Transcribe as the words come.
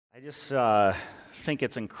I just think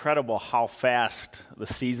it's incredible how fast the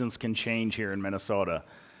seasons can change here in Minnesota.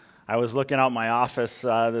 I was looking out my office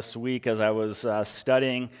this week as I was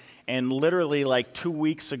studying, and literally like 2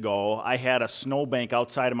 weeks ago, I had a snowbank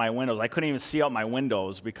outside of my windows. I couldn't even see out my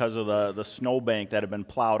windows because of the snowbank that had been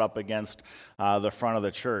plowed up against the front of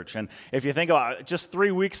the church. And if you think about it, just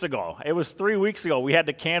 3 weeks ago, it was 3 weeks ago, we had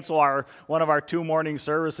to cancel one of our 2 morning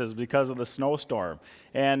services because of the snowstorm.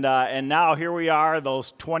 And now here we are,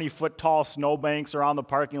 those 20-foot tall snowbanks around the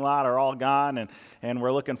parking lot are all gone, and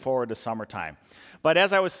we're looking forward to summertime. But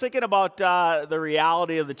as I was thinking about the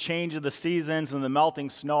reality of the change of the seasons and the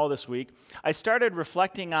melting snow this week, I started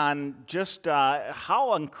reflecting on just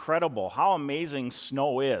how incredible, how amazing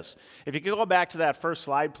snow is. If you could go back to that first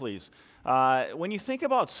slide, please. When you think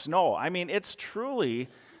about snow, I mean, it's truly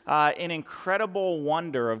an incredible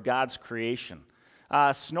wonder of God's creation.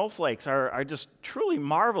 Snowflakes are just truly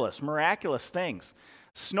marvelous, miraculous things.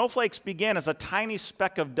 Snowflakes begin as a tiny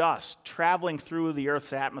speck of dust traveling through the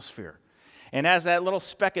Earth's atmosphere. And as that little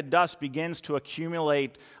speck of dust begins to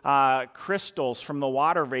accumulate crystals from the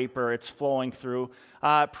water vapor it's flowing through,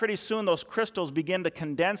 pretty soon those crystals begin to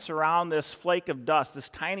condense around this flake of dust, this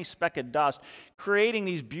tiny speck of dust, creating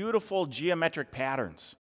these beautiful geometric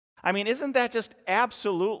patterns. I mean, isn't that just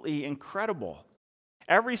absolutely incredible?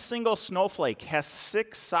 Every single snowflake has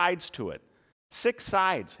 6 sides to it, 6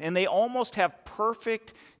 sides, and they almost have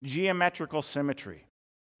perfect geometrical symmetry.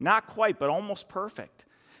 Not quite, but almost perfect.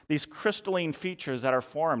 These crystalline features that are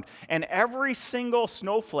formed. And every single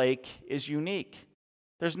snowflake is unique.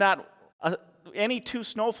 There's not any 2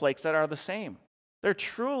 snowflakes that are the same. They're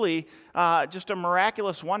truly just a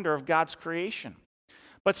miraculous wonder of God's creation.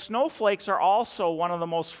 But snowflakes are also one of the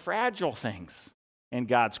most fragile things in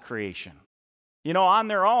God's creation. You know, on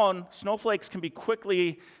their own, snowflakes can be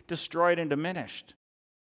quickly destroyed and diminished.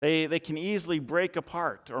 They can easily break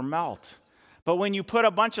apart or melt. But when you put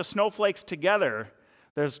a bunch of snowflakes together,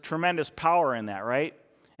 there's tremendous power in that, right?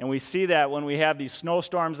 And we see that when we have these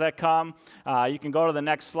snowstorms that come. You can go to the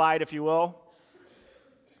next slide, if you will.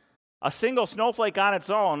 A single snowflake on its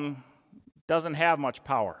own doesn't have much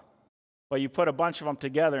power. But you put a bunch of them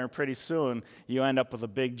together, and pretty soon you end up with a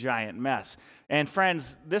big, giant mess. And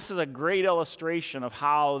friends, this is a great illustration of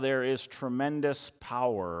how there is tremendous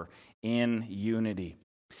power in unity.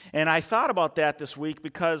 And I thought about that this week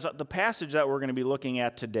because the passage that we're going to be looking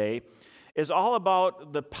at today is all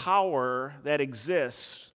about the power that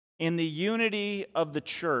exists in the unity of the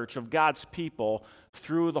church, of God's people,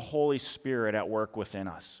 through the Holy Spirit at work within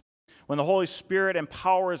us. When the Holy Spirit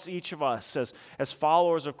empowers each of us as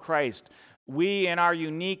followers of Christ, we in our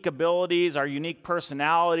unique abilities, our unique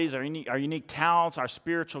personalities, our unique talents, our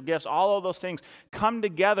spiritual gifts, all of those things come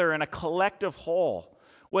together in a collective whole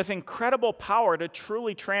with incredible power to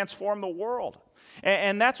truly transform the world.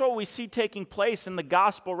 And that's what we see taking place in the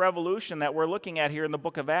gospel revolution that we're looking at here in the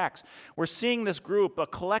book of Acts. We're seeing this group, a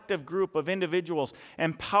collective group of individuals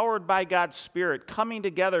empowered by God's Spirit, coming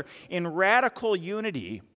together in radical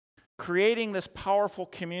unity, creating this powerful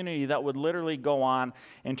community that would literally go on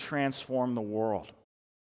and transform the world.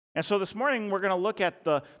 And so this morning we're going to look at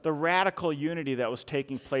the radical unity that was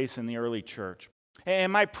taking place in the early church.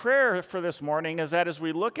 And my prayer for this morning is that as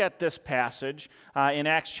we look at this passage in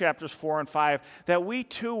Acts chapters 4 and 5, that we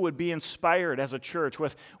too would be inspired as a church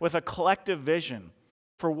with a collective vision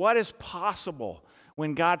for what is possible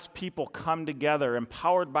when God's people come together,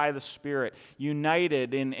 empowered by the Spirit,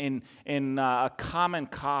 united in a common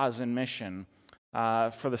cause and mission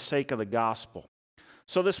for the sake of the gospel.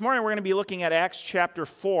 So this morning we're going to be looking at Acts chapter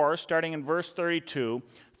 4, starting in verse 32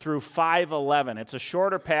 through 5:11. It's a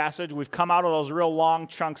shorter passage. We've come out of those real long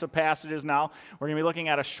chunks of passages now. We're going to be looking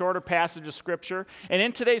at a shorter passage of Scripture. And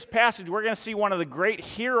in today's passage, we're going to see one of the great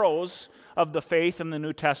heroes of the faith in the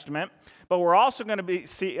New Testament. But we're also going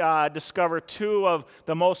to discover 2 of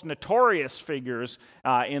the most notorious figures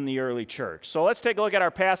in the early church. So let's take a look at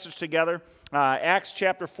our passage together. Acts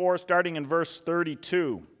chapter 4, starting in verse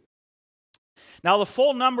 32. Now the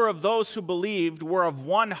full number of those who believed were of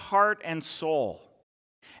one heart and soul.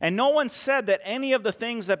 And no one said that any of the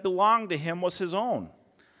things that belonged to him was his own,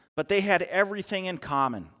 but they had everything in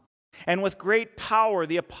common. And with great power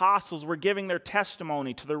the apostles were giving their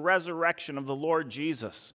testimony to the resurrection of the Lord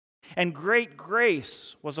Jesus. And great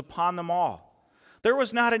grace was upon them all. There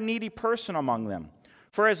was not a needy person among them.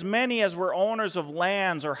 For as many as were owners of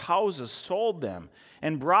lands or houses sold them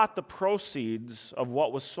and brought the proceeds of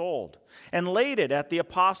what was sold and laid it at the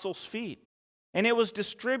apostles' feet. And it was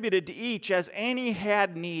distributed to each as any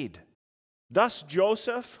had need. Thus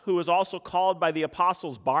Joseph, who was also called by the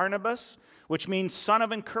apostles Barnabas, which means son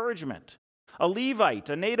of encouragement, a Levite,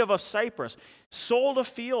 a native of Cyprus, sold a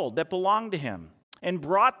field that belonged to him and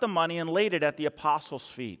brought the money and laid it at the apostles'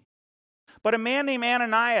 feet. But a man named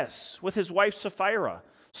Ananias, with his wife Sapphira,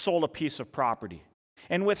 sold a piece of property.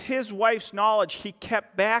 And with his wife's knowledge, he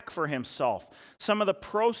kept back for himself some of the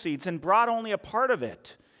proceeds and brought only a part of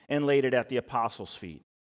it and laid it at the apostles' feet.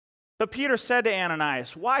 But Peter said to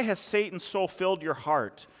Ananias, "Why has Satan so filled your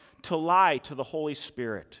heart to lie to the Holy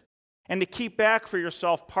Spirit and to keep back for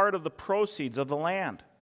yourself part of the proceeds of the land?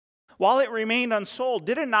 While it remained unsold,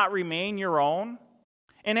 did it not remain your own?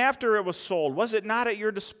 And after it was sold, was it not at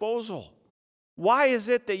your disposal? Why is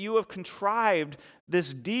it that you have contrived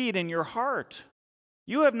this deed in your heart?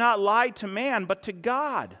 You have not lied to man, but to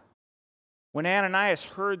God." When Ananias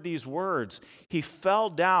heard these words, he fell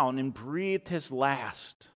down and breathed his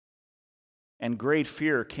last. And great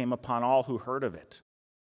fear came upon all who heard of it.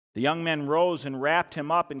 The young men rose and wrapped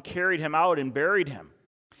him up and carried him out and buried him.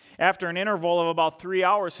 After an interval of about 3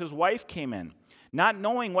 hours, his wife came in, not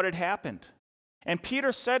knowing what had happened. And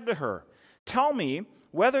Peter said to her, "Tell me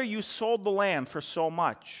whether you sold the land for so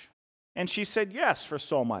much." And she said, "Yes, for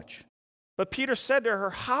so much." But Peter said to her,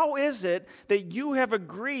 "How is it that you have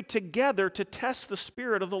agreed together to test the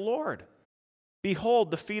Spirit of the Lord? Behold,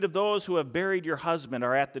 the feet of those who have buried your husband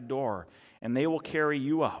are at the door, and they will carry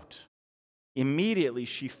you out." Immediately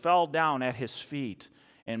she fell down at his feet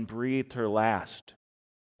and breathed her last.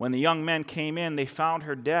 When the young men came in, they found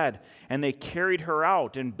her dead, and they carried her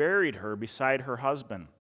out and buried her beside her husband.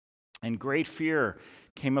 And great fear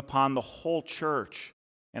came upon the whole church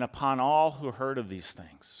and upon all who heard of these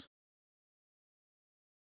things.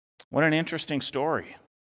 What an interesting story.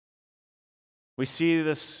 We see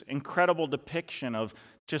this incredible depiction of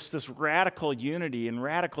just this radical unity and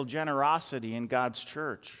radical generosity in God's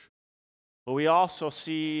church. But we also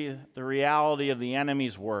see the reality of the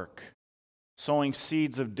enemy's work, sowing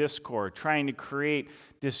seeds of discord, trying to create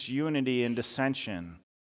disunity and dissension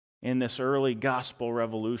in this early gospel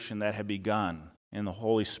revolution that had begun in the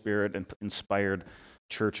Holy Spirit-inspired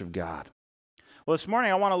church of God. Well, this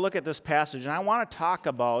morning I want to look at this passage, and I want to talk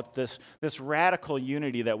about this radical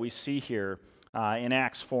unity that we see here in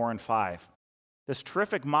Acts 4 and 5. This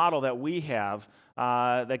terrific model that we have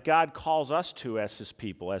that God calls us to as His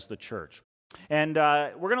people, as the church. And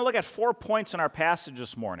we're going to look at 4 points in our passage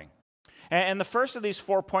this morning. And the first of these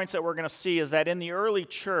 4 points that we're going to see is that in the early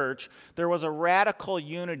church, there was a radical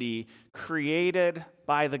unity created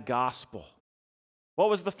by the gospel. What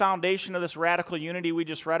was the foundation of this radical unity we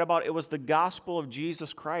just read about? It was the gospel of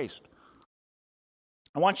Jesus Christ.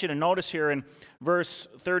 I want you to notice here in verse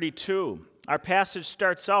 32, our passage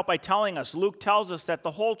starts out by telling us, Luke tells us that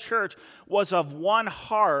the whole church was of one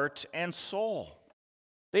heart and soul.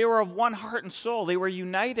 They were of one heart and soul. They were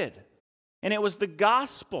united. And it was the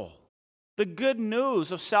gospel, the good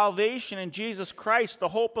news of salvation in Jesus Christ, the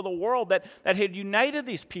hope of the world, that had united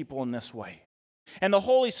these people in this way. And the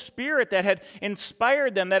Holy Spirit that had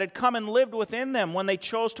inspired them, that had come and lived within them when they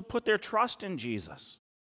chose to put their trust in Jesus.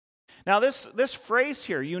 Now this phrase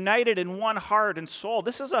here, united in one heart and soul,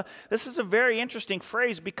 this is a very interesting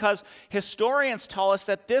phrase because historians tell us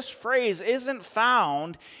that this phrase isn't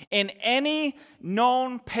found in any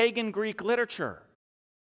known pagan Greek literature.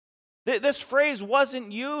 This phrase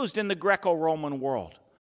wasn't used in the Greco-Roman world.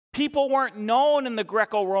 People weren't known in the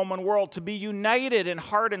Greco-Roman world to be united in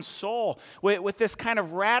heart and soul with this kind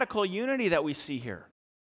of radical unity that we see here.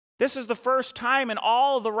 This is the first time in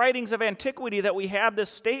all of the writings of antiquity that we have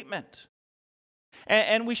this statement.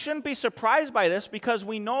 And we shouldn't be surprised by this because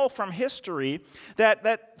we know from history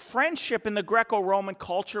that friendship in the Greco-Roman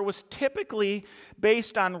culture was typically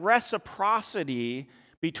based on reciprocity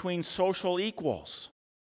between social equals.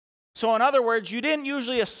 So in other words, you didn't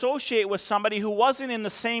usually associate with somebody who wasn't in the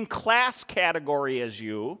same class category as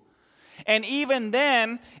you. And even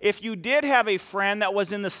then, if you did have a friend that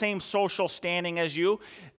was in the same social standing as you,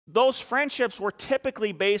 those friendships were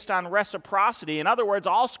typically based on reciprocity. In other words,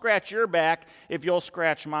 I'll scratch your back if you'll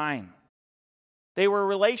scratch mine. They were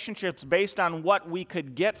relationships based on what we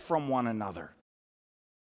could get from one another.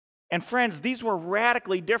 And friends, these were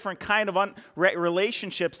radically different kind of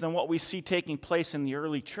relationships than what we see taking place in the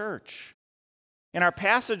early church. In our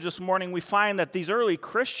passage this morning, we find that these early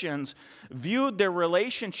Christians viewed their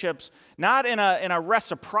relationships not in a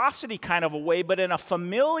reciprocity kind of a way, but in a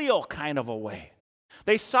familial kind of a way.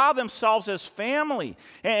 They saw themselves as family.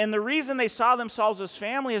 And the reason they saw themselves as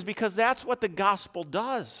family is because that's what the gospel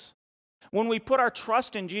does. When we put our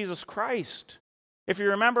trust in Jesus Christ. If you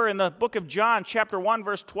remember in the book of John, chapter 1,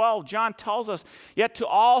 verse 12, John tells us, "Yet to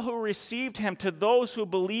all who received him, to those who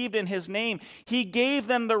believed in his name, he gave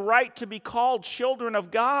them the right to be called children of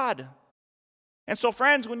God." And so,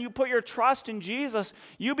 friends, when you put your trust in Jesus,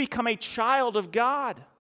 you become a child of God.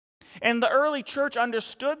 And the early church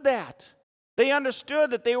understood that. They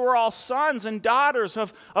understood that they were all sons and daughters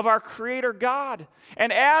of our Creator God.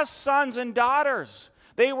 And as sons and daughters,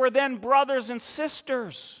 they were then brothers and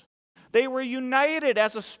sisters. They were united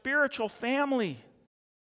as a spiritual family.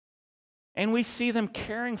 And we see them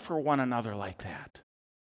caring for one another like that,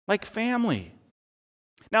 like family.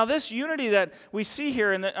 Now, this unity that we see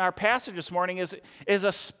here in our passage this morning is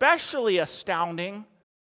especially astounding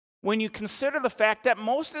when you consider the fact that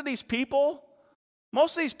most of these people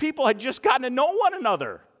had just gotten to know one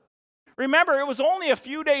another. Remember, it was only a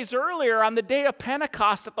few days earlier on the day of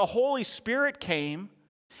Pentecost that the Holy Spirit came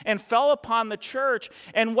and fell upon the church.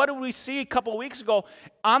 And what did we see a couple weeks ago?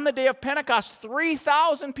 On the day of Pentecost,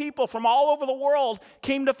 3,000 people from all over the world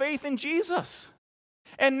came to faith in Jesus.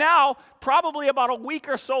 And now, probably about a week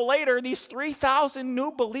or so later, these 3,000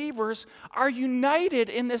 new believers are united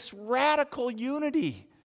in this radical unity,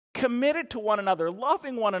 committed to one another,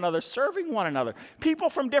 loving one another, serving one another. People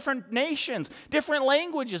from different nations, different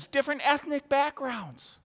languages, different ethnic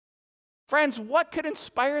backgrounds. Friends, what could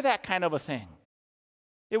inspire that kind of a thing?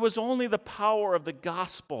 It was only the power of the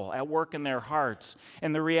gospel at work in their hearts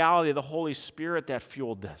and the reality of the Holy Spirit that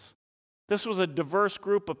fueled this. This was a diverse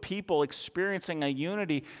group of people experiencing a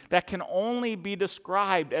unity that can only be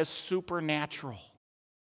described as supernatural.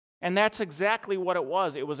 And that's exactly what it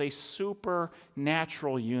was. It was a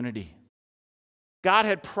supernatural unity. God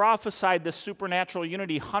had prophesied this supernatural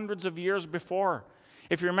unity hundreds of years before.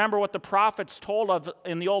 If you remember what the prophets told of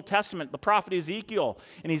in the Old Testament, the prophet Ezekiel,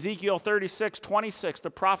 in Ezekiel 36:26,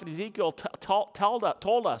 the prophet Ezekiel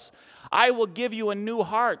told us, I will give you a new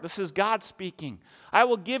heart. This is God speaking. I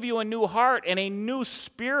will give you a new heart, and a new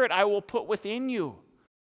spirit I will put within you.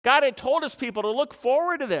 God had told his people to look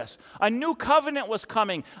forward to this. A new covenant was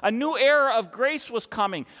coming. A new era of grace was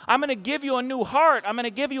coming. I'm going to give you a new heart. I'm going to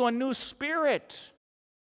give you a new spirit.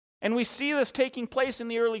 And we see this taking place in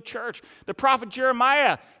the early church. The prophet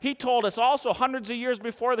Jeremiah, he told us also hundreds of years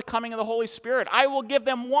before the coming of the Holy Spirit, I will give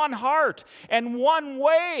them one heart and one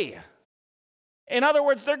way. In other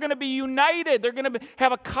words, they're going to be united. They're going to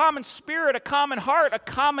have a common spirit, a common heart, a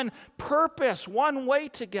common purpose, one way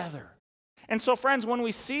together. And so, friends, when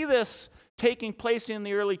we see this taking place in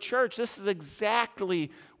the early church, this is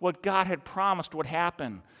exactly what God had promised would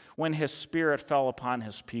happen when his Spirit fell upon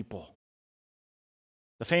his people.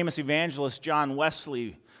 The famous evangelist John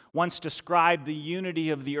Wesley once described the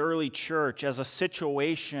unity of the early church as a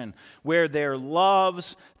situation where their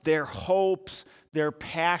loves, their hopes, their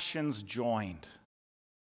passions joined.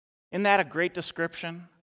 Isn't that a great description?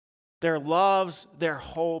 Their loves, their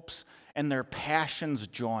hopes, and their passions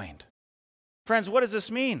joined. Friends, what does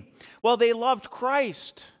this mean? Well, they loved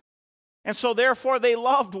Christ, and so therefore they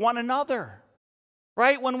loved one another.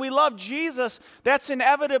 Right? When we love Jesus, that's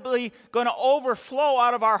inevitably going to overflow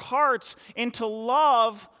out of our hearts into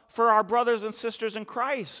love for our brothers and sisters in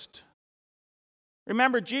Christ.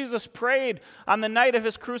 Remember, Jesus prayed on the night of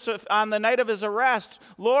his arrest,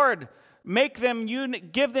 Lord, give them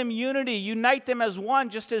unity, unite them as one,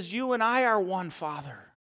 just as you and I are one, Father.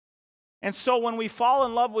 And so when we fall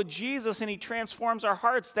in love with Jesus and he transforms our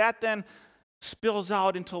hearts, that then spills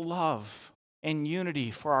out into love and unity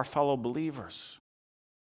for our fellow believers.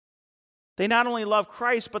 They not only loved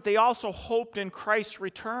Christ, but they also hoped in Christ's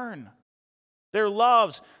return. Their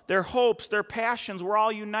loves, their hopes, their passions were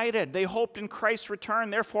all united. They hoped in Christ's return.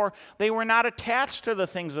 Therefore, they were not attached to the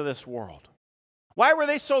things of this world. Why were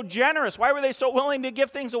they so generous? Why were they so willing to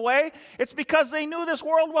give things away? It's because they knew this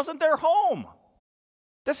world wasn't their home.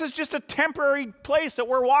 This is just a temporary place that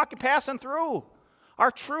we're passing through.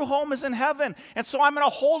 Our true home is in heaven. And so I'm going to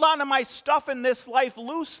hold on to my stuff in this life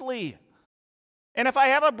loosely. And if I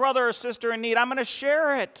have a brother or sister in need, I'm going to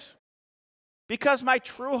share it. Because my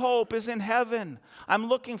true hope is in heaven. I'm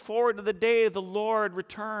looking forward to the day the Lord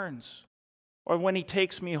returns. Or when he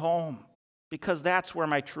takes me home. Because that's where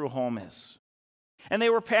my true home is. And they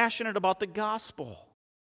were passionate about the gospel.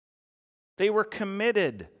 They were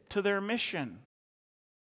committed to their mission.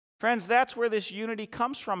 Friends, that's where this unity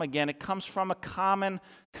comes from again. It comes from a common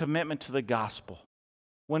commitment to the gospel.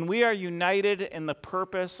 When we are united in the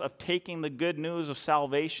purpose of taking the good news of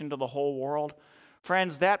salvation to the whole world,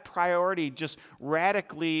 friends, that priority just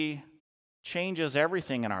radically changes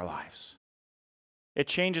everything in our lives. It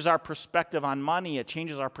changes our perspective on money. It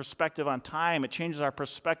changes our perspective on time. It changes our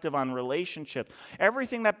perspective on relationships.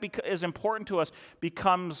 Everything that is important to us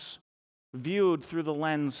becomes viewed through the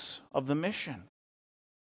lens of the mission.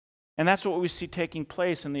 And that's what we see taking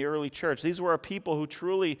place in the early church. These were a people who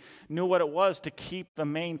truly knew what it was to keep the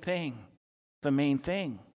main thing.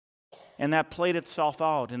 And that played itself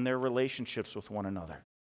out in their relationships with one another.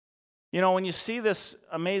 You know, when you see this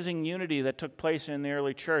amazing unity that took place in the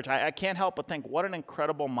early church, I can't help but think, what an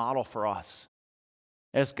incredible model for us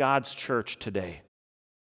as God's church today.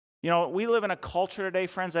 You know, we live in a culture today,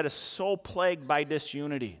 friends, that is so plagued by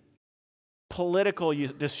disunity. Political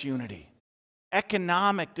disunity,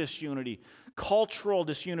 economic disunity, cultural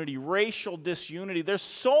disunity, racial disunity. There's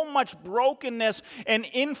so much brokenness and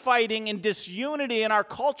infighting and disunity in our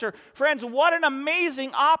culture. Friends, what an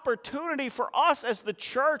amazing opportunity for us as the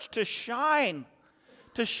church to shine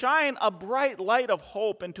a bright light of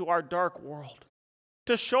hope into our dark world,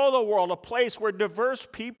 to show the world a place where diverse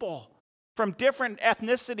people from different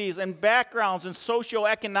ethnicities and backgrounds and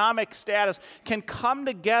socioeconomic status can come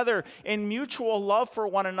together in mutual love for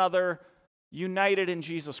one another, united in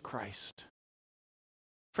Jesus Christ.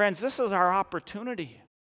 Friends, this is our opportunity.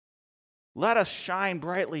 Let us shine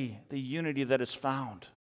brightly the unity that is found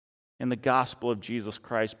in the gospel of Jesus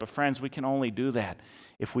Christ. But friends, we can only do that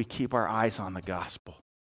if we keep our eyes on the gospel.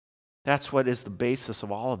 That's what is the basis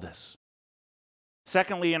of all of this.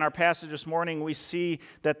 Secondly, in our passage this morning, we see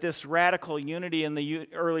that this radical unity in the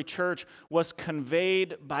early church was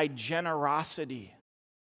conveyed by generosity.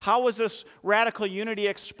 How was this radical unity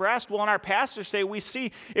expressed? Well, in our passage today, we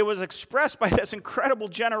see it was expressed by this incredible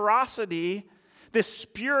generosity, this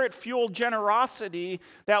spirit-fueled generosity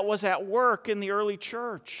that was at work in the early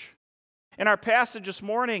church. In our passage this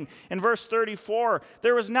morning, in verse 34,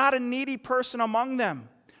 there was not a needy person among them.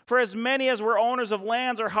 For as many as were owners of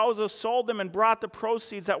lands or houses sold them and brought the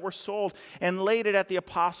proceeds that were sold and laid it at the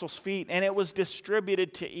apostles' feet, and it was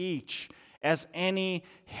distributed to each as any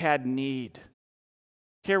had need.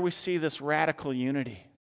 Here we see this radical unity.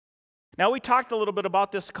 Now, we talked a little bit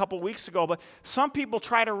about this a couple weeks ago, but some people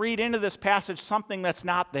try to read into this passage something that's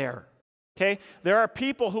not there. Okay? There are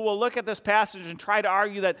people who will look at this passage and try to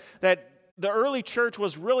argue that the early church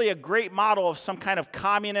was really a great model of some kind of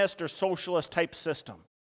communist or socialist type system.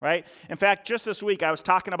 Right? In fact, just this week, I was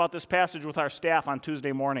talking about this passage with our staff on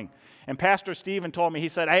Tuesday morning. And Pastor Stephen told me, he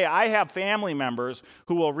said, hey, I have family members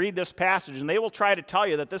who will read this passage, and they will try to tell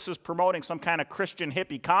you that this is promoting some kind of Christian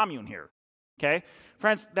hippie commune here. Okay?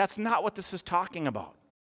 Friends, that's not what this is talking about.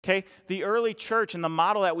 Okay? The early church and the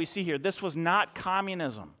model that we see here, this was not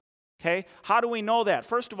communism. Okay? How do we know that?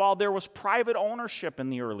 First of all, there was private ownership in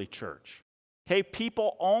the early church. Okay?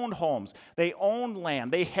 People owned homes. They owned land.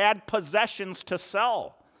 They had possessions to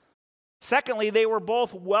sell. Secondly, they were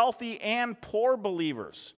both wealthy and poor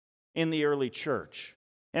believers in the early church.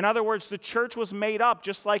 In other words, the church was made up,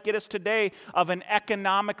 just like it is today, of an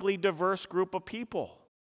economically diverse group of people.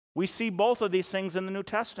 We see both of these things in the New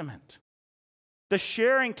Testament. The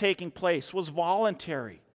sharing taking place was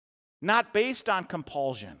voluntary, not based on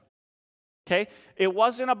compulsion. Okay? It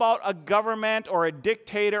wasn't about a government or a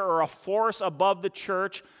dictator or a force above the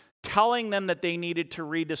church telling them that they needed to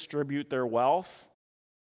redistribute their wealth.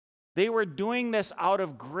 They were doing this out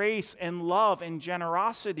of grace and love and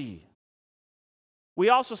generosity. We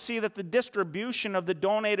also see that the distribution of the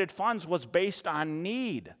donated funds was based on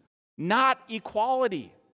need, not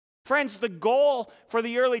equality. Friends, the goal for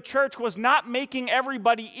the early church was not making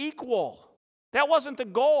everybody equal. That wasn't the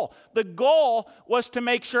goal. The goal was to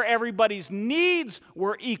make sure everybody's needs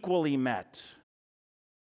were equally met.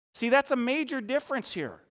 See, that's a major difference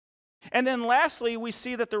here. And then lastly, we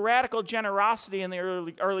see that the radical generosity in the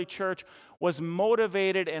early church was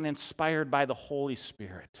motivated and inspired by the Holy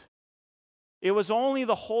Spirit. It was only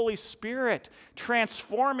the Holy Spirit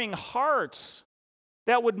transforming hearts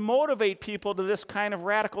that would motivate people to this kind of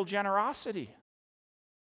radical generosity.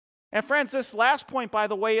 And friends, this last point, by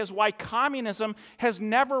the way, is why communism has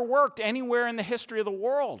never worked anywhere in the history of the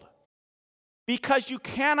world. Because you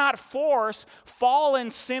cannot force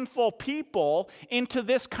fallen, sinful people into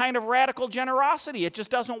this kind of radical generosity. It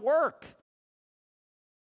just doesn't work.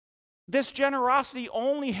 This generosity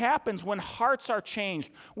only happens when hearts are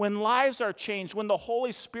changed, when lives are changed, when the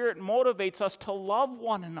Holy Spirit motivates us to love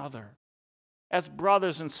one another as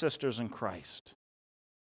brothers and sisters in Christ.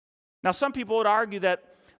 Now, some people would argue that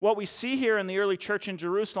what we see here in the early church in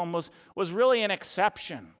Jerusalem was really an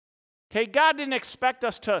exception. Okay, God didn't expect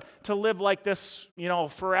us to live like this,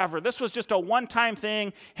 forever. This was just a one-time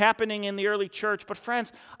thing happening in the early church. But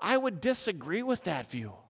friends, I would disagree with that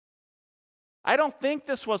view. I don't think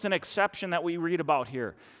this was an exception that we read about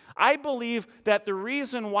here. I believe that the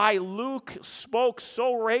reason why Luke spoke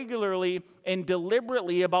so regularly and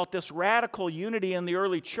deliberately about this radical unity in the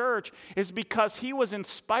early church is because he was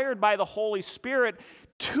inspired by the Holy Spirit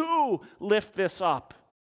to lift this up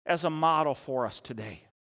as a model for us today,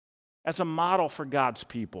 as a model for God's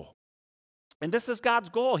people. And this is God's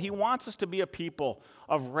goal. He wants us to be a people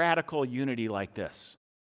of radical unity like this.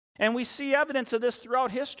 And we see evidence of this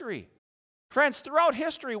throughout history. Friends, throughout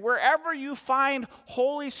history, wherever you find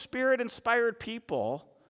Holy Spirit-inspired people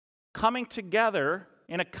coming together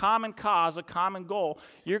in a common cause, a common goal,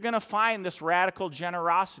 you're going to find this radical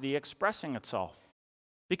generosity expressing itself.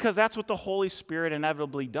 Because that's what the Holy Spirit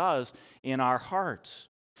inevitably does in our hearts.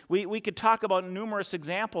 We could talk about numerous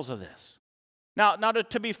examples of this. Now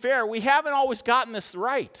to be fair, we haven't always gotten this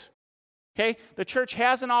right. Okay? The church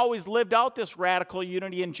hasn't always lived out this radical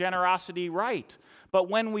unity and generosity right. But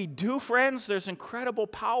when we do, friends, there's incredible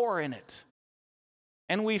power in it.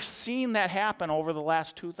 And we've seen that happen over the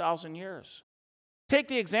last 2,000 years. Take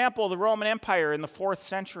the example of the Roman Empire in the 4th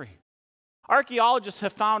century. Archaeologists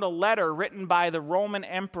have found a letter written by the Roman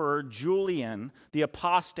Emperor Julian the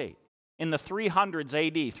Apostate in the 300s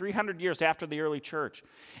AD, 300 years after the early church.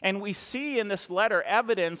 And we see in this letter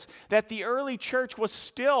evidence that the early church was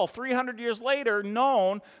still, 300 years later,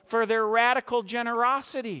 known for their radical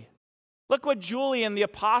generosity. Look what Julian the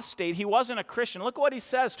Apostate, he wasn't a Christian. Look what he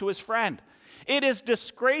says to his friend. It is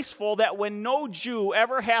disgraceful that when no Jew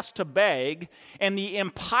ever has to beg, and the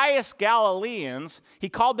impious Galileans, he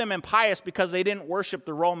called them impious because they didn't worship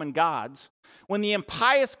the Roman gods, when the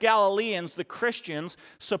impious Galileans, the Christians,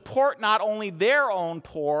 support not only their own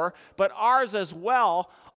poor, but ours as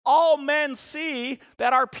well, all men see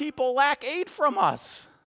that our people lack aid from us.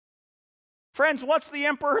 Friends, what's the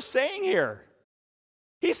emperor saying here?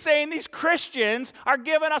 He's saying these Christians are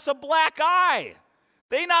giving us a black eye.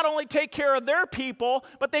 They not only take care of their people,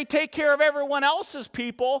 but they take care of everyone else's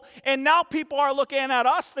people. And now people are looking at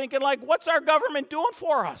us thinking like, what's our government doing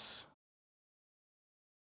for us?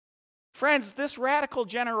 Friends, this radical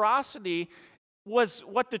generosity was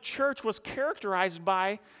what the church was characterized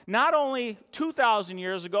by not only 2,000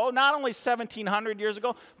 years ago, not only 1,700 years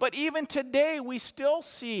ago, but even today we still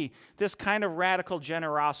see this kind of radical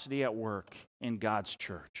generosity at work in God's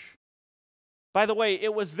church. By the way,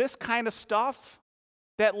 it was this kind of stuff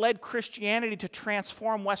that led Christianity to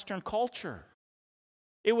transform Western culture.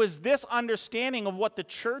 It was this understanding of what the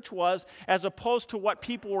church was as opposed to what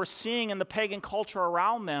people were seeing in the pagan culture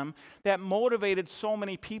around them that motivated so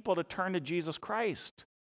many people to turn to Jesus Christ.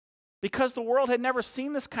 Because the world had never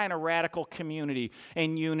seen this kind of radical community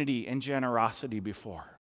and unity and generosity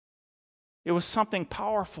before. It was something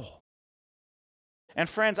powerful. And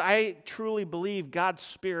friends, I truly believe God's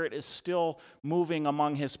Spirit is still moving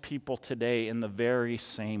among His people today in the very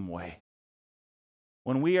same way.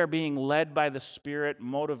 When we are being led by the Spirit,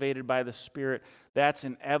 motivated by the Spirit, that's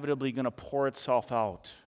inevitably going to pour itself out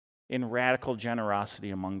in radical generosity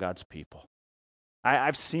among God's people.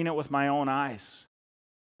 I've seen it with my own eyes.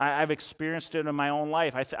 I've experienced it in my own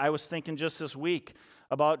life. I was thinking just this week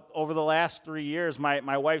about over the last 3 years,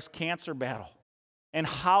 my wife's cancer battle. And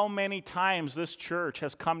how many times this church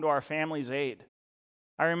has come to our family's aid.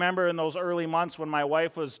 I remember in those early months when my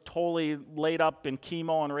wife was totally laid up in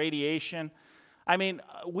chemo and radiation. I mean,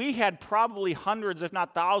 we had probably hundreds, if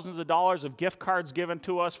not thousands of dollars of gift cards given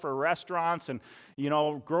to us for restaurants and,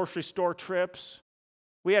 grocery store trips.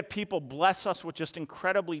 We had people bless us with just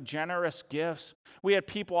incredibly generous gifts. We had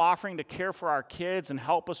people offering to care for our kids and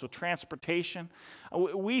help us with transportation.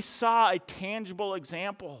 We saw a tangible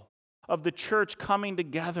example of the church coming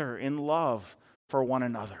together in love for one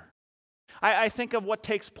another. I think of what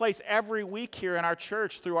takes place every week here in our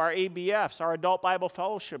church through our ABFs, our Adult Bible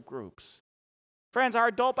Fellowship groups. Friends, our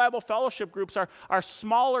Adult Bible Fellowship groups are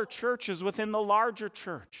smaller churches within the larger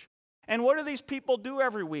church. And what do these people do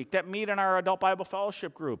every week that meet in our Adult Bible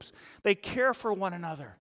Fellowship groups? They care for one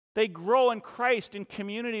another. They grow in Christ in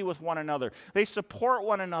community with one another. They support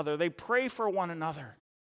one another. They pray for one another.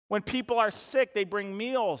 When people are sick, they bring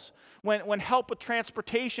meals. When help with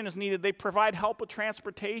transportation is needed, they provide help with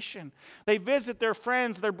transportation. They visit their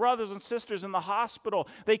friends, their brothers and sisters in the hospital.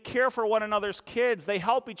 They care for one another's kids. They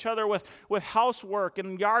help each other with housework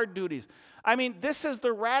and yard duties. I mean, this is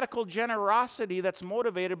the radical generosity that's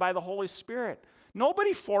motivated by the Holy Spirit.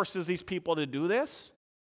 Nobody forces these people to do this.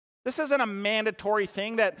 This isn't a mandatory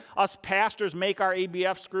thing that us pastors make our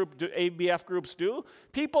ABF groups do.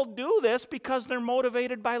 People do this because they're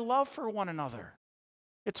motivated by love for one another.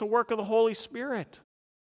 It's a work of the Holy Spirit.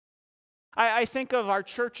 I think of our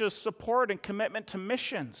church's support and commitment to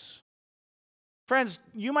missions. Friends,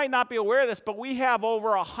 you might not be aware of this, but we have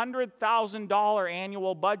over a $100,000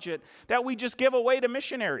 annual budget that we just give away to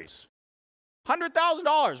missionaries.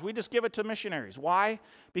 $100,000, we just give it to missionaries. Why?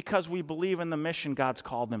 Because we believe in the mission God's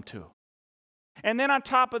called them to. And then on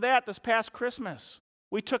top of that, this past Christmas,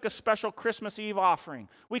 we took a special Christmas Eve offering.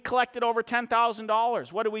 We collected over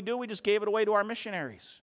 $10,000. What did we do? We just gave it away to our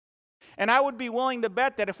missionaries. And I would be willing to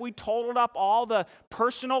bet that if we totaled up all the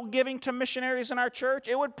personal giving to missionaries in our church,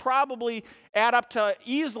 it would probably add up to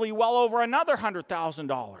easily well over another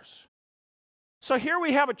 $100,000. So here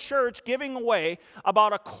we have a church giving away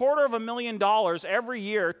about $250,000 every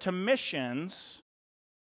year to missions.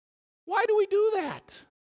 Why do we do that?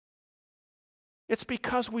 It's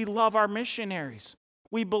because we love our missionaries.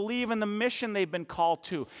 We believe in the mission they've been called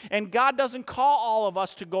to. And God doesn't call all of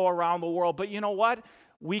us to go around the world, but you know what?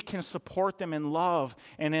 We can support them in love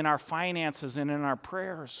and in our finances and in our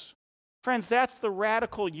prayers. Friends, that's the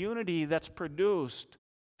radical unity that's produced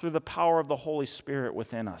through the power of the Holy Spirit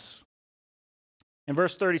within us. In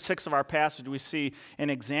verse 36 of our passage, we see an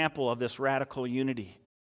example of this radical unity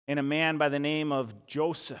in a man by the name of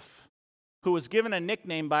Joseph, who was given a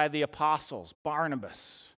nickname by the apostles,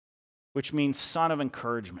 Barnabas, which means son of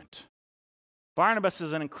encouragement. Barnabas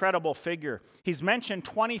is an incredible figure. He's mentioned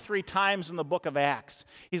 23 times in the book of Acts.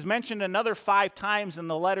 He's mentioned another 5 times in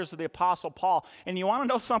the letters of the Apostle Paul. And you want to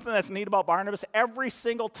know something that's neat about Barnabas? Every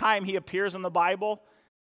single time he appears in the Bible,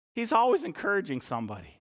 he's always encouraging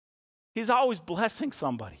somebody. He's always blessing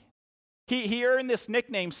somebody. He earned this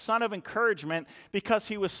nickname, son of encouragement, because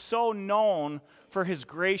he was so known for his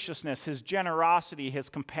graciousness, his generosity, his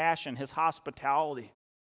compassion, his hospitality.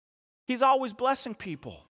 He's always blessing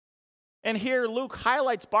people. And here Luke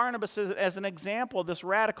highlights Barnabas as an example of this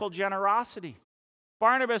radical generosity.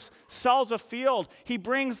 Barnabas sells a field. He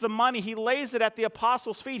brings the money. He lays it at the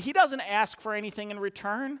apostles' feet. He doesn't ask for anything in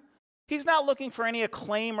return. He's not looking for any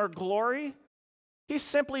acclaim or glory. He's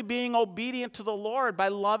simply being obedient to the Lord by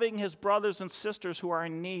loving his brothers and sisters who are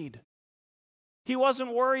in need. He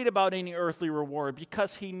wasn't worried about any earthly reward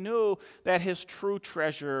because he knew that his true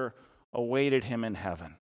treasure awaited him in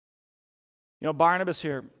heaven. You know, Barnabas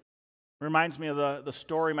here reminds me of the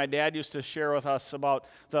story my dad used to share with us about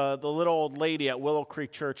the little old lady at Willow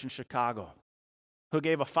Creek Church in Chicago who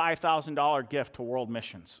gave a $5,000 gift to World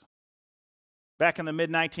Missions. Back in the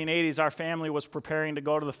mid-1980s, our family was preparing to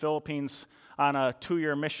go to the Philippines on a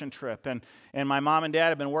 2-year mission trip. And my mom and dad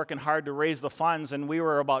had been working hard to raise the funds, and we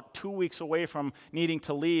were about 2 weeks away from needing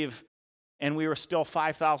to leave, and we were still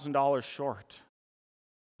 $5,000 short.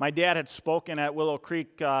 My dad had spoken at Willow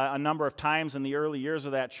Creek a number of times in the early years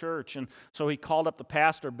of that church, and so he called up the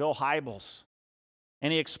pastor, Bill Hybels,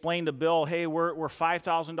 and he explained to Bill, hey, we're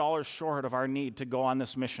 $5,000 short of our need to go on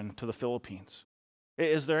this mission to the Philippines.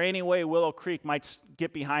 Is there any way Willow Creek might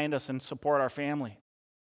get behind us and support our family?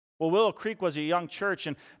 Well, Willow Creek was a young church,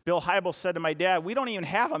 and Bill Hybels said to my dad, we don't even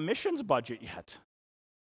have a missions budget yet.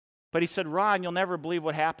 But he said, Ron, you'll never believe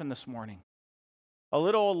what happened this morning. A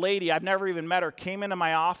little old lady, I've never even met her, came into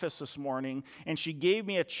my office this morning, and she gave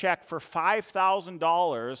me a check for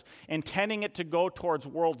 $5,000, intending it to go towards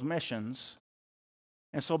world missions.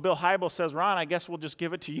 And so Bill Hybels says, Ron, I guess we'll just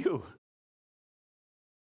give it to you.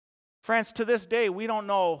 Friends, to this day, we don't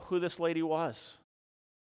know who this lady was.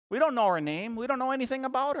 We don't know her name. We don't know anything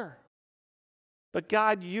about her. But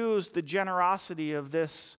God used the generosity of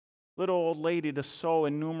this little old lady to sow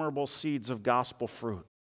innumerable seeds of gospel fruit.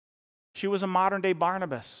 She was a modern-day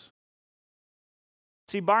Barnabas.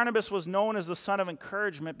 See, Barnabas was known as the son of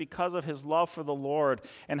encouragement because of his love for the Lord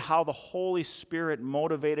and how the Holy Spirit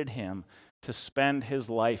motivated him to spend his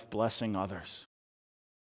life blessing others.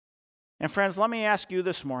 And friends, let me ask you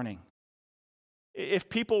this morning, if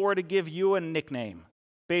people were to give you a nickname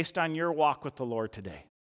based on your walk with the Lord today,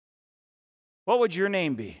 what would your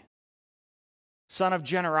name be? Son of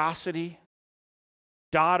generosity,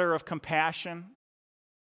 daughter of compassion,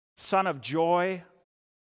 son of joy,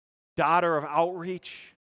 daughter of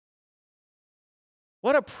outreach.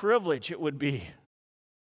 What a privilege it would be.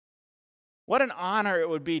 What an honor it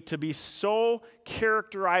would be to be so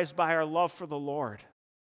characterized by our love for the Lord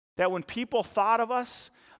that when people thought of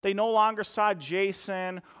us, they no longer saw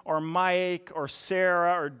Jason or Mike or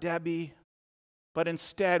Sarah or Debbie, but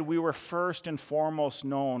instead we were first and foremost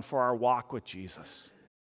known for our walk with Jesus.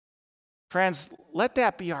 Friends, let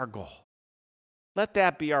that be our goal. Let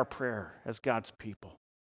that be our prayer as God's people.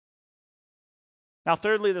 Now,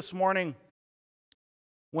 thirdly, this morning,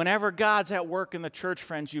 whenever God's at work in the church,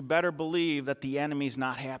 friends, you better believe that the enemy's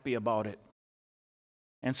not happy about it.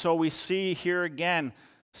 And so we see here again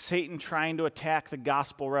Satan trying to attack the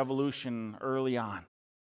gospel revolution early on.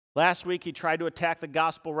 Last week, he tried to attack the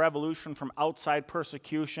gospel revolution from outside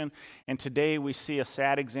persecution, and today we see a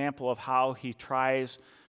sad example of how he tries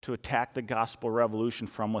to attack the gospel revolution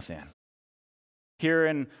from within. Here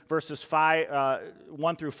in verses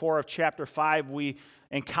 1 through 4 of chapter 5, we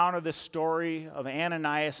encounter this story of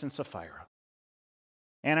Ananias and Sapphira.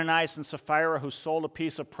 Ananias and Sapphira, who sold a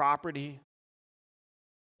piece of property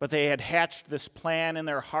But they had hatched this plan in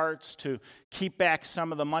their hearts to keep back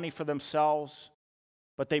some of the money for themselves.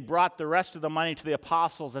 But they brought the rest of the money to the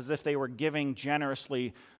apostles as if they were giving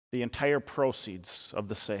generously the entire proceeds of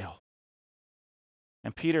the sale.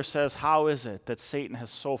 And Peter says, how is it that Satan has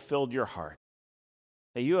so filled your heart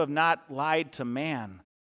that you have not lied to man,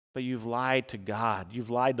 but you've lied to God? You've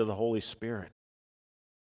lied to the Holy Spirit.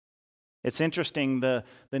 It's interesting, the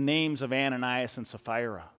names of Ananias and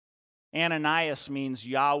Sapphira. Ananias means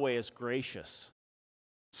Yahweh is gracious.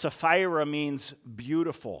 Sapphira means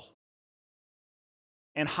beautiful.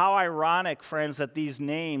 And how ironic, friends, that these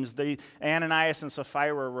names, the Ananias and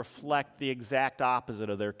Sapphira, reflect the exact opposite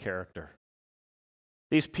of their character.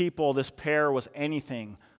 These people, this pair, was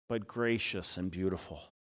anything but gracious and beautiful.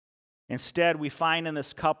 Instead, we find in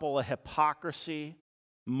this couple a hypocrisy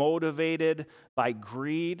motivated by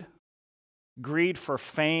greed for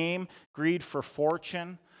fame, greed for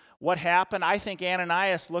fortune. What happened? I think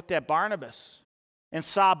Ananias looked at Barnabas and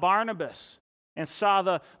saw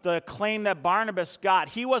the acclaim that Barnabas got.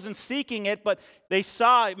 He wasn't seeking it, but they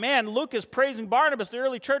saw, man, Luke is praising Barnabas. The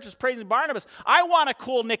early church is praising Barnabas. I want a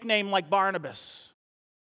cool nickname like Barnabas.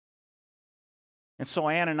 And so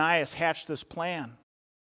Ananias hatched this plan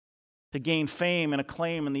to gain fame and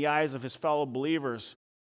acclaim in the eyes of his fellow believers,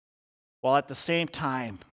 while at the same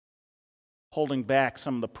time holding back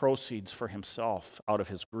some of the proceeds for himself out of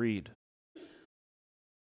his greed.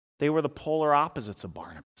 They were the polar opposites of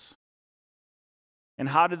Barnabas. And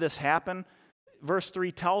how did this happen? Verse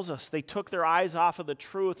 3 tells us they took their eyes off of the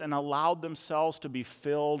truth and allowed themselves to be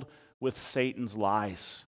filled with Satan's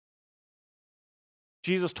lies.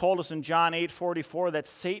 Jesus told us in John 8:44 that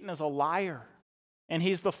Satan is a liar and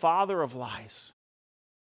he's the father of lies.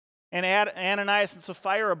 And Ananias and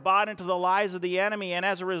Sapphira bought into the lies of the enemy, and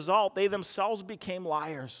as a result, they themselves became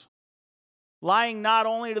liars. Lying not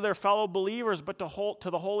only to their fellow believers, but to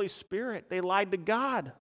the Holy Spirit. They lied to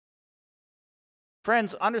God.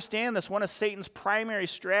 Friends, understand this. One of Satan's primary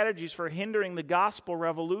strategies for hindering the gospel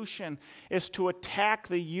revolution is to attack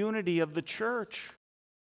the unity of the church.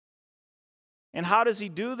 And how does he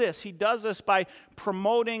do this? He does this by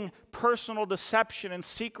promoting personal deception and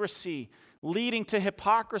secrecy, leading to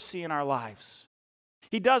hypocrisy in our lives.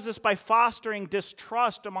 He does this by fostering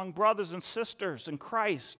distrust among brothers and sisters in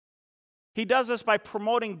Christ. He does this by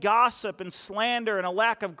promoting gossip and slander and a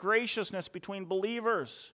lack of graciousness between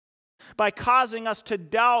believers, by causing us to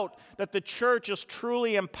doubt that the church is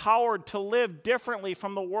truly empowered to live differently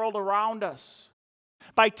from the world around us,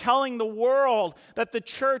 by telling the world that the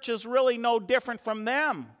church is really no different from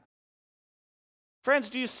them. Friends,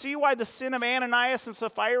 do you see why the sin of Ananias and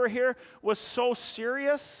Sapphira here was so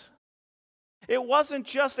serious? It wasn't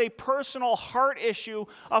just a personal heart issue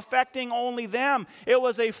affecting only them. It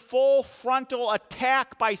was a full frontal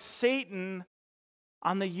attack by Satan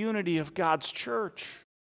on the unity of God's church.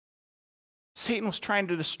 Satan was trying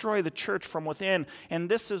to destroy the church from within, and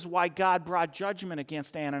this is why God brought judgment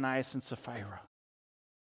against Ananias and Sapphira.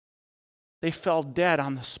 They fell dead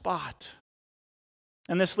on the spot.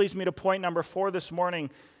 And this leads me to point number 4 this morning.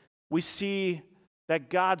 We see that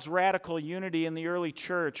God's radical unity in the early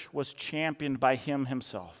church was championed by him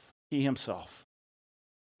himself. He himself.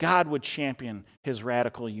 God would champion his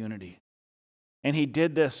radical unity. And he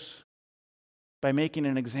did this by making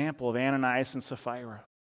an example of Ananias and Sapphira.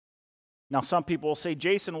 Now, some people will say,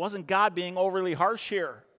 Jason, wasn't God being overly harsh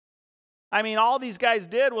here? I mean, all these guys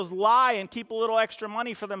did was lie and keep a little extra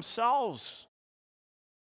money for themselves.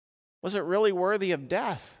 Was it really worthy of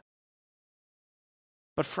death?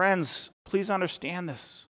 But friends, please understand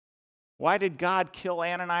this. Why did God kill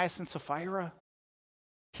Ananias and Sapphira?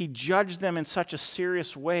 He judged them in such a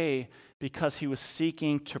serious way because he was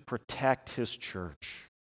seeking to protect his church.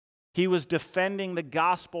 He was defending the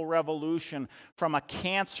gospel revolution from a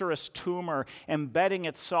cancerous tumor embedding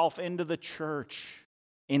itself into the church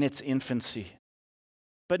in its infancy.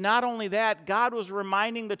 But not only that, God was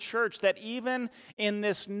reminding the church that even in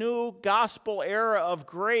this new gospel era of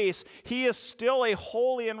grace, he is still a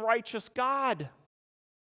holy and righteous God.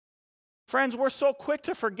 Friends, we're so quick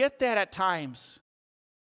to forget that at times.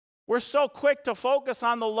 We're so quick to focus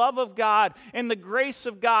on the love of God and the grace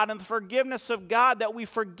of God and the forgiveness of God that we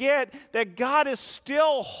forget that God is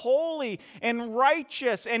still holy and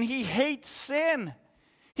righteous and he hates sin.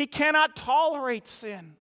 He cannot tolerate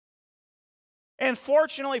sin. And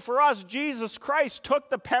fortunately for us, Jesus Christ took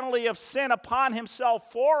the penalty of sin upon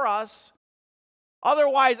himself for us.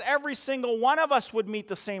 Otherwise, every single one of us would meet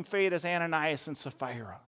the same fate as Ananias and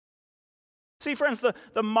Sapphira. See, friends,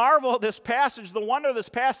 the marvel of this passage, the wonder of this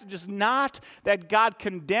passage is not that God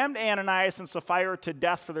condemned Ananias and Sapphira to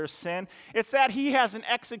death for their sin. It's that he hasn't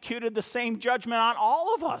executed the same judgment on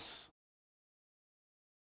all of us.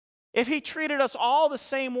 If he treated us all the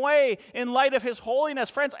same way in light of his holiness,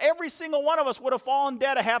 friends, every single one of us would have fallen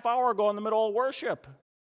dead a half hour ago in the middle of worship.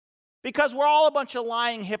 Because we're all a bunch of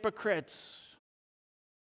lying hypocrites.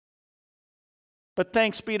 But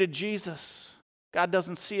thanks be to Jesus, God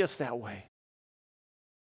doesn't see us that way.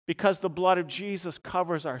 Because the blood of Jesus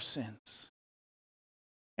covers our sins.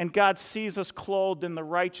 And God sees us clothed in the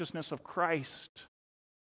righteousness of Christ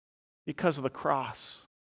because of the cross.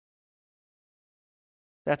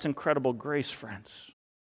 That's incredible grace, friends.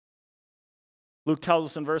 Luke tells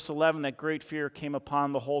us in verse 11 that great fear came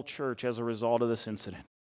upon the whole church as a result of this incident.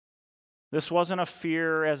 This wasn't a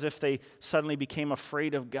fear as if they suddenly became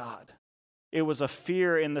afraid of God. It was a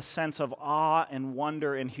fear in the sense of awe and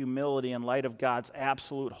wonder and humility in light of God's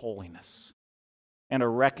absolute holiness and a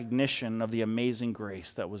recognition of the amazing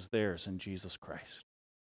grace that was theirs in Jesus Christ.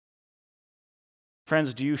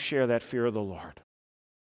 Friends, do you share that fear of the Lord?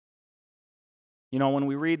 You know, when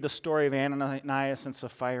we read the story of Ananias and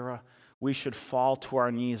Sapphira, we should fall to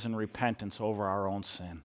our knees in repentance over our own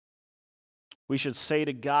sin. We should say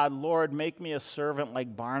to God, Lord, make me a servant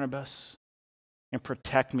like Barnabas and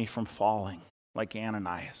protect me from falling like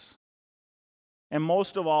Ananias. And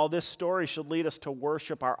most of all, this story should lead us to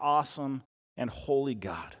worship our awesome and holy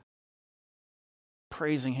God,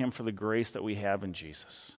 praising him for the grace that we have in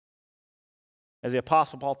Jesus. As the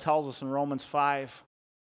Apostle Paul tells us in Romans 5,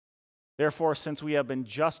 therefore, since we have been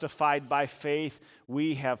justified by faith,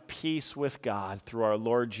 we have peace with God through our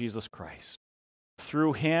Lord Jesus Christ.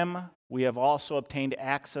 Through him, we have also obtained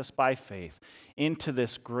access by faith into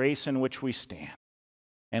this grace in which we stand,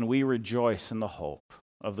 and we rejoice in the hope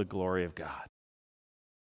of the glory of God.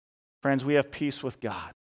 Friends, we have peace with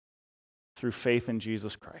God through faith in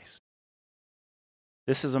Jesus Christ.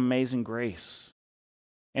 This is amazing grace.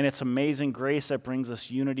 And it's amazing grace that brings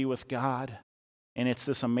us unity with God. And it's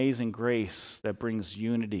this amazing grace that brings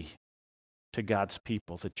unity to God's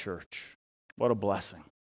people, the church. What a blessing.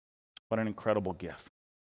 What an incredible gift.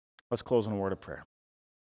 Let's close in a word of prayer.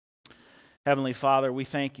 Heavenly Father, we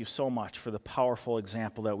thank you so much for the powerful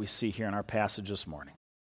example that we see here in our passage this morning.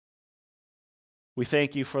 We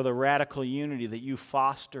thank you for the radical unity that you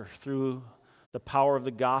foster through the power of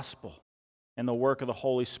the gospel and the work of the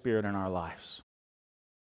Holy Spirit in our lives.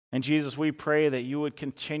 And Jesus, we pray that you would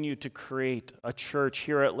continue to create a church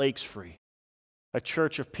here at Lakes Free, a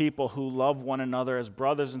church of people who love one another as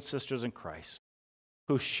brothers and sisters in Christ,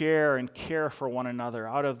 who share and care for one another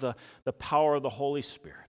out of the power of the Holy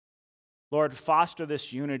Spirit. Lord, foster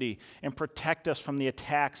this unity and protect us from the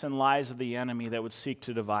attacks and lies of the enemy that would seek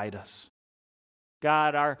to divide us.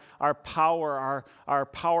 God, our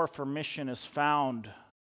power for mission is found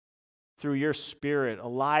through your Spirit,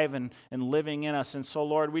 alive and living in us. And so,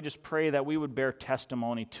 Lord, we just pray that we would bear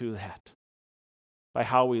testimony to that by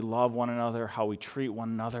how we love one another, how we treat one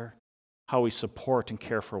another, how we support and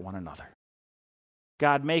care for one another.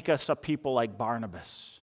 God, make us a people like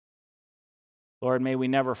Barnabas. Lord, may we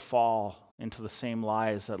never fall into the same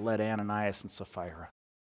lies that led Ananias and Sapphira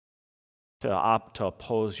to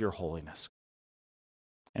oppose your holiness.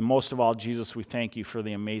 And most of all, Jesus, we thank you for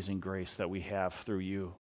the amazing grace that we have through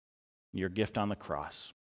you, your gift on the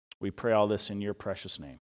cross. We pray all this in your precious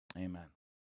name. Amen.